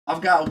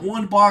I've got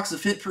one box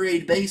of Hit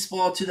Parade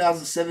Baseball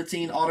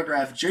 2017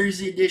 Autograph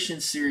Jersey Edition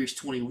Series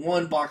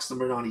 21, box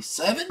number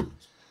 97.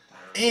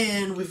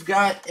 And we've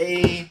got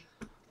a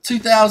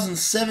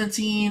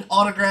 2017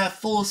 Autograph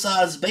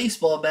Full-Size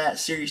Baseball Bat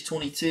Series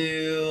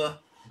 22.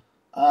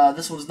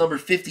 This one's number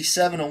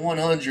 57 of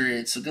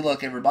 100. So good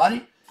luck,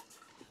 everybody.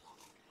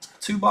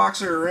 Two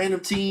boxer random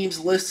teams.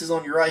 List is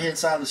on your right-hand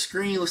side of the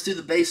screen. Let's do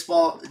the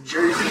baseball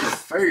jersey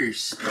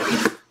first.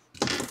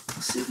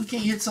 Let's see if we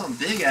can't hit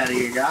something big out of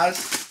here,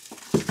 guys.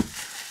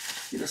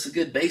 Get us a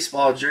good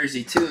baseball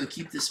jersey, too, and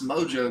keep this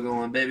mojo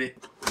going, baby.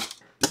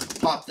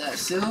 Pop that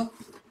seal.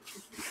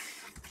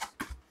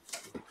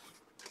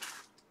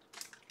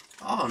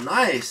 Oh,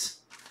 nice.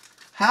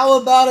 How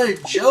about a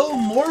Joe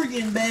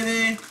Morgan,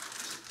 baby?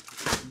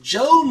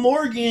 Joe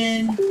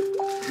Morgan,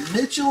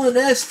 Mitchell and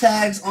S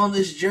tags on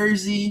this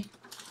jersey.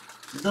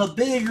 The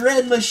Big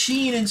Red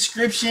Machine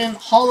inscription,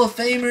 Hall of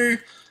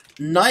Famer,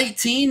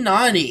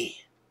 1990.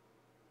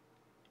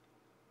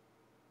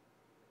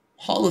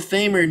 Hall of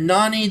Famer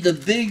 90, the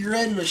Big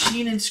Red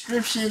Machine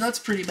inscription. That's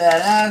pretty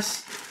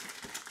badass.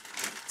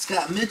 It's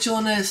got Mitchell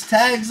and S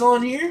tags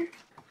on here.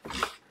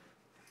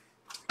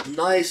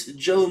 Nice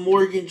Joe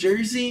Morgan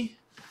jersey.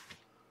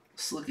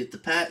 Let's look at the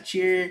patch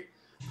here.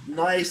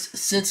 Nice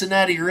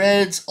Cincinnati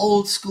Reds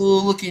old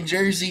school looking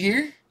jersey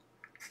here.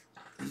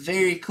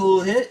 Very cool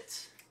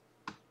hit.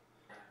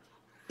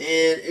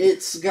 And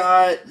it's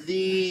got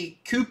the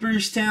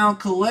Cooperstown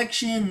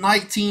Collection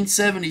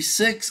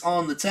 1976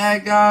 on the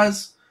tag,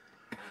 guys.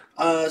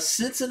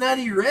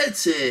 Cincinnati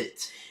Reds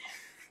hit.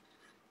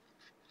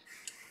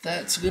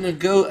 That's going to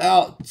go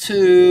out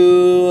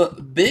to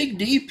Big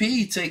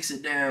DP, takes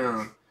it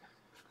down.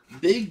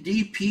 Big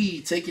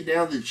DP taking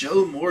down the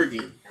Joe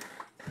Morgan.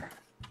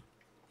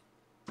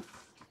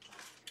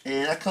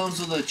 And that comes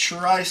with a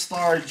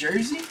Tri-Star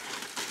jersey.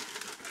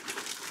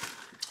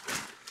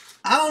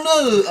 I don't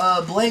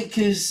know, Blake,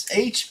 because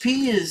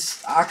HP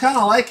is, I kind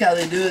of like how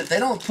they do it. They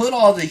don't put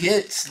all the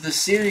hits, the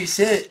series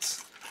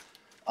hits,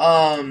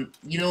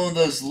 you know, in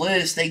those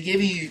lists. They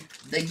give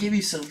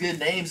you some good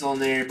names on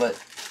there,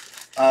 but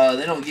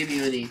they don't give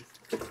you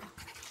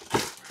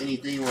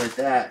anything like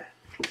that.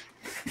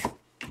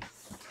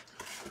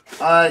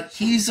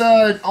 He's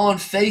on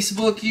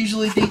Facebook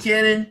usually, D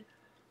Cannon.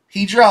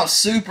 He drops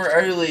super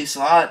early,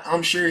 so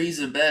I'm sure he's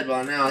in bed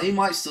by now. He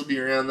might still be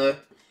around though.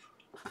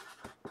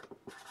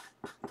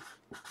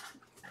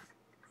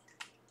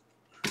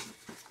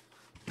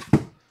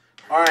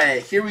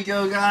 Alright, here we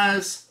go,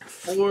 guys,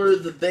 for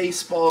the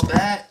baseball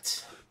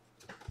bat.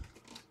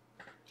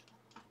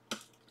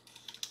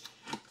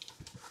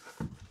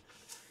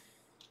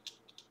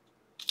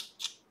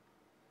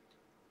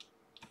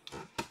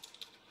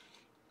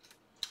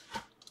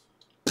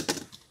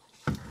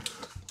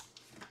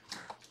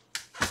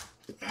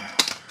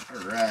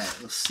 Alright,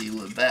 let's see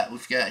what bat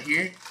we've got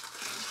here.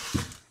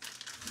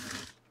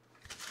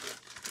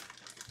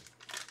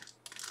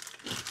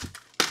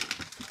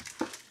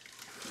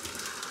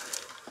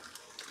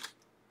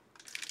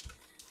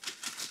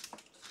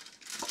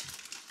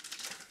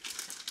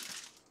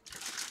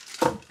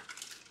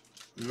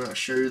 I'm not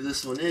sure who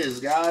this one is,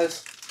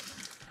 guys.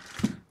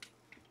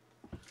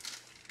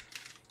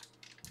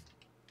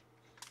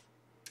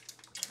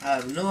 I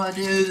have no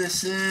idea who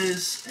this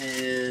is,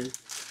 and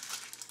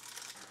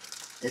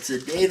it's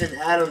a David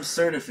Adams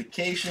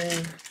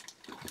certification.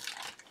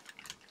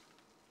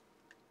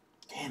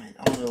 Damn it,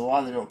 I don't know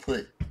why they don't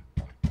put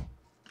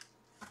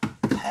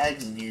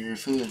tags in here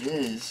of who it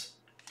is.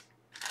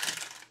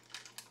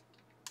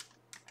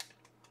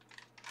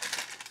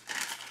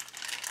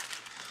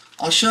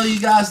 I'll show you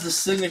guys the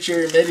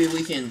signature. Maybe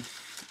we can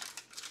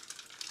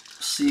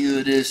see who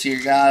it is here,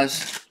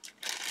 guys.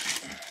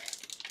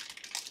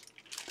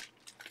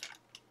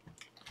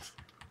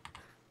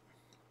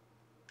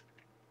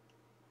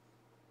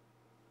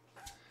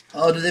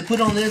 Oh, did they put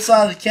it on the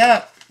inside of the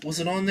cap? Was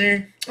it on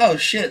there? Oh,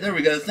 shit. There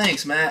we go.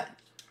 Thanks, Matt.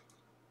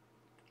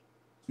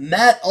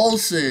 Matt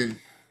Olson.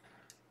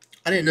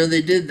 I didn't know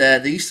they did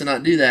that. They used to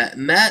not do that.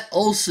 Matt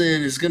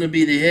Olson is going to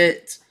be the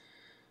hit.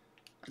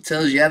 It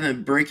tells you haven't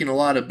been breaking a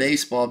lot of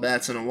baseball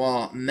bats in a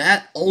while.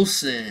 Matt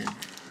Olson.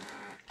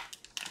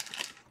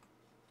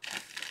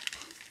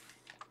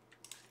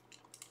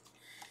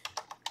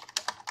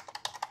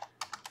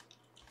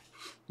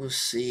 Let's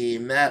see.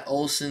 Matt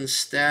Olson's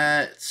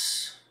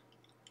stats.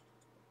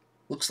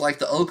 Looks like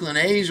the Oakland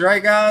A's,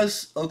 right,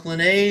 guys?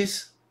 Oakland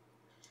A's.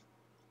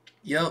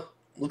 Yep.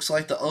 Looks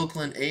like the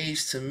Oakland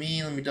A's to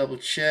me. Let me double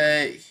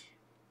check.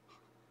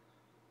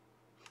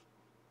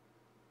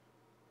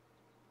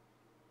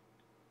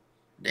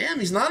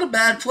 Damn, he's not a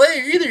bad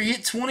player either. He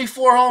hit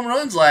 24 home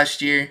runs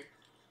last year.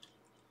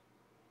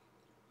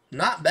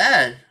 Not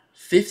bad.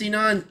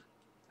 59.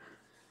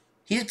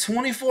 He hit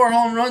 24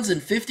 home runs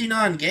in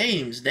 59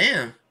 games.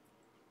 Damn.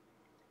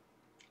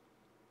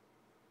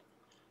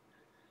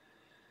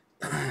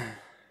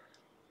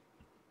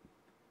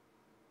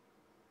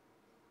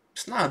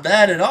 It's not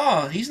bad at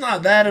all. He's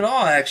not bad at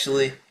all,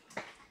 actually.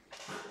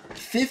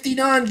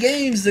 59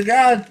 games, the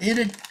guy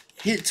hit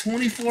Hit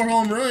 24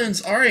 home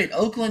runs. All right,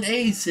 Oakland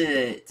A's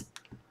hit.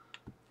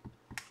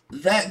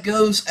 That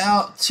goes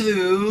out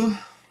to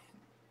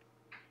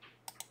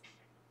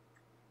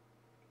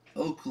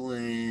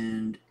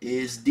Oakland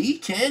is D.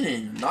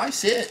 Cannon.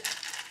 Nice hit.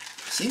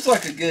 Seems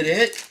like a good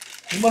hit.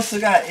 He must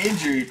have got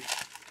injured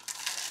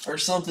or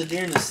something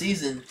during the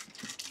season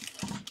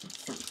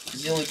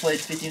because he only played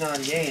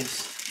 59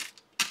 games.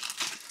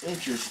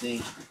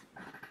 Interesting.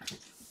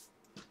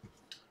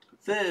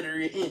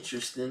 Very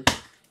interesting.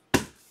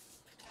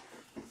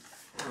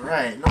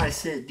 Alright,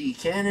 nice hit, D.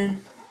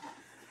 Cannon.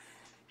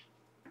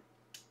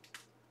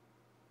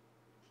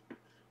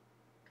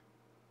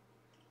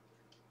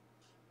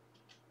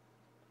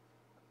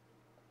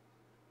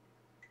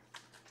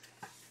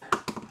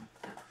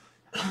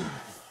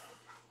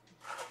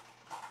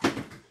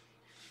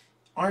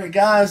 Alright,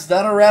 guys,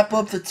 that'll wrap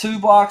up the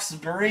 2-box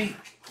break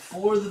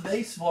for the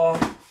baseball.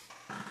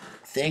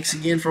 Thanks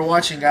again for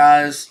watching,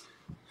 guys.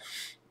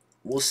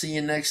 We'll see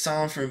you next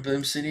time from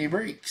Boom City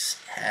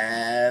Breaks.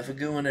 Have a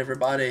good one,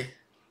 everybody.